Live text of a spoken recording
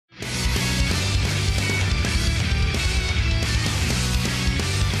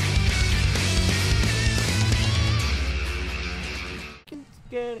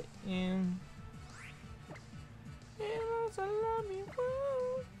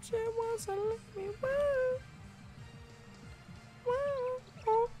so let me woo. Woo,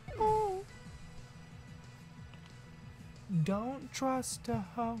 oh, oh. Don't trust a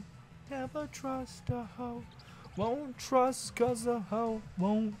hoe, never trust a hoe. Won't trust cause a hoe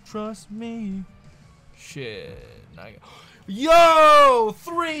won't trust me. Shit. Yo!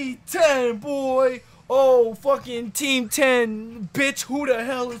 310, boy! Oh, fucking Team 10. Bitch, who the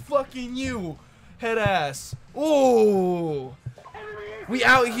hell is fucking you? Head ass. Ooh. We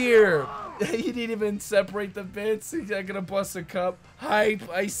out here. He didn't even separate the bits. He's not gonna bust a cup. Hype,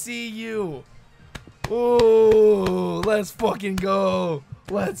 I see you. Ooh, let's fucking go.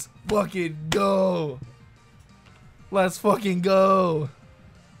 Let's fucking go. Let's fucking go.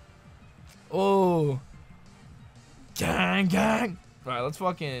 Oh. Gang, gang. Alright, let's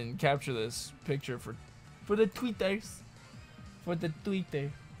fucking capture this picture for the tweeters. For the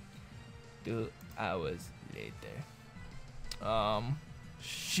Twitter. 2 hours later.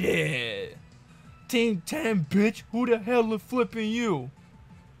 Shit. Team 10, bitch. Who the hell is flipping you?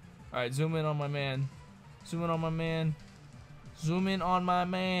 Alright, zoom in on my man. Zoom in on my man. Zoom in on my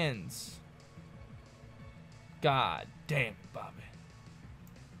mans. God damn, Bobby.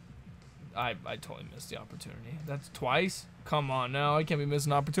 I totally missed the opportunity. That's twice? Come on now. I can't be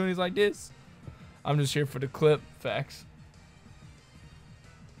missing opportunities like this. I'm just here for the clip. Facts.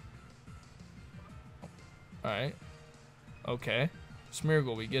 Alright. Okay.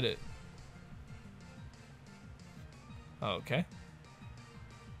 Smeargle, we get it. Okay.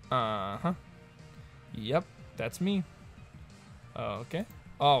 Uh-huh. Yep, that's me. Okay.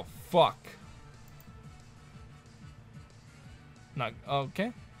 Oh, fuck. Not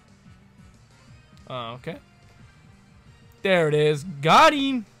okay. Okay. There it is. Got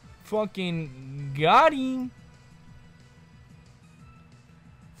him. Fucking got him.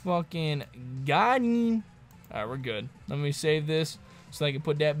 Fucking got him. Alright, we're good. Let me save this so I can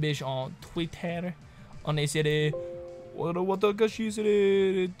put that bitch on Twitter. On they said what the she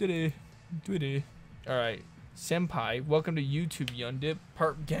said Twitter. Alright. Senpai, welcome to YouTube, Yundip.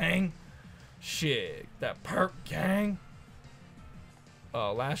 Perp gang. Shit. That perp gang.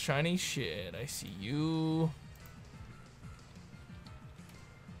 Last shiny shit. I see you.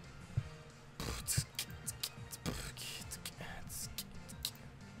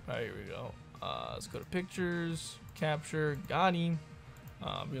 Alright, here we go. Let's go to pictures, capture, got him.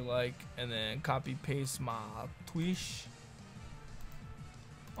 Be like, and then copy paste my tweet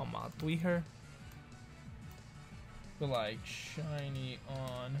on my tweeter. Be like, shiny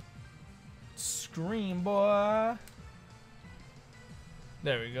on screen, boy.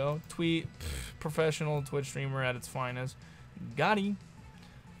 There we go. Tweet, professional Twitch streamer at its finest. Got him.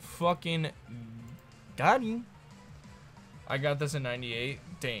 Fucking got him. I got this in 98.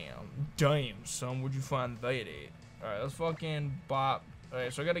 Damn, son. Where'd you find that at? Alright, let's fucking bop.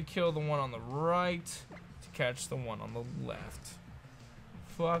 Alright, so I gotta kill the one on the right to catch the one on the left.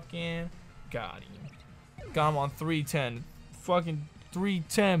 Fucking got him. Got him on 310. Fucking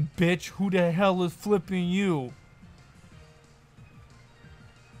 310, bitch. Who the hell is flipping you?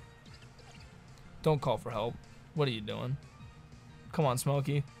 Don't call for help. What are you doing? Come on,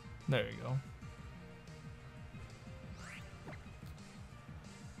 Smokey. There you go.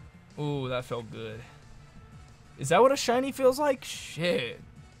 Ooh, that felt good. Is that what a shiny feels like? Shit.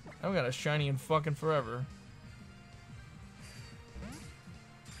 I haven't got a shiny in fucking forever.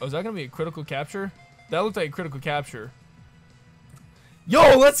 Oh, is that gonna be a critical capture? That looked like a critical capture.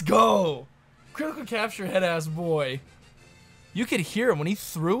 Yo, let's go! Critical capture, head ass boy. You could hear him when he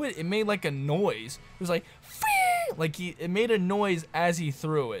threw it. It made like a noise. It was like, Fee! Like it made a noise as he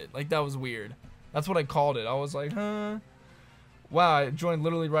threw it. Like that was weird. That's what I called it. I was like, huh? Wow, I joined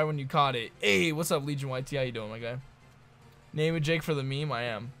literally right when you caught it. Hey, what's up, Legion YT? How you doing, my guy? Name it Jake for the meme. I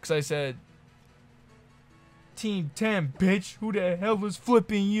am, cause I said, Team 10, bitch. Who the hell is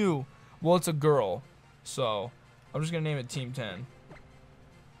flipping you? Well, it's a girl, so I'm just gonna name it Team 10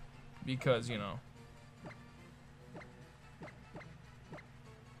 because you know.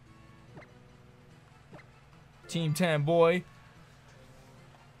 Team 10, boy.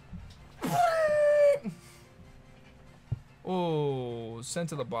 Oh, sent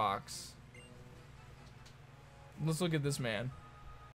to the box. Let's look at this man.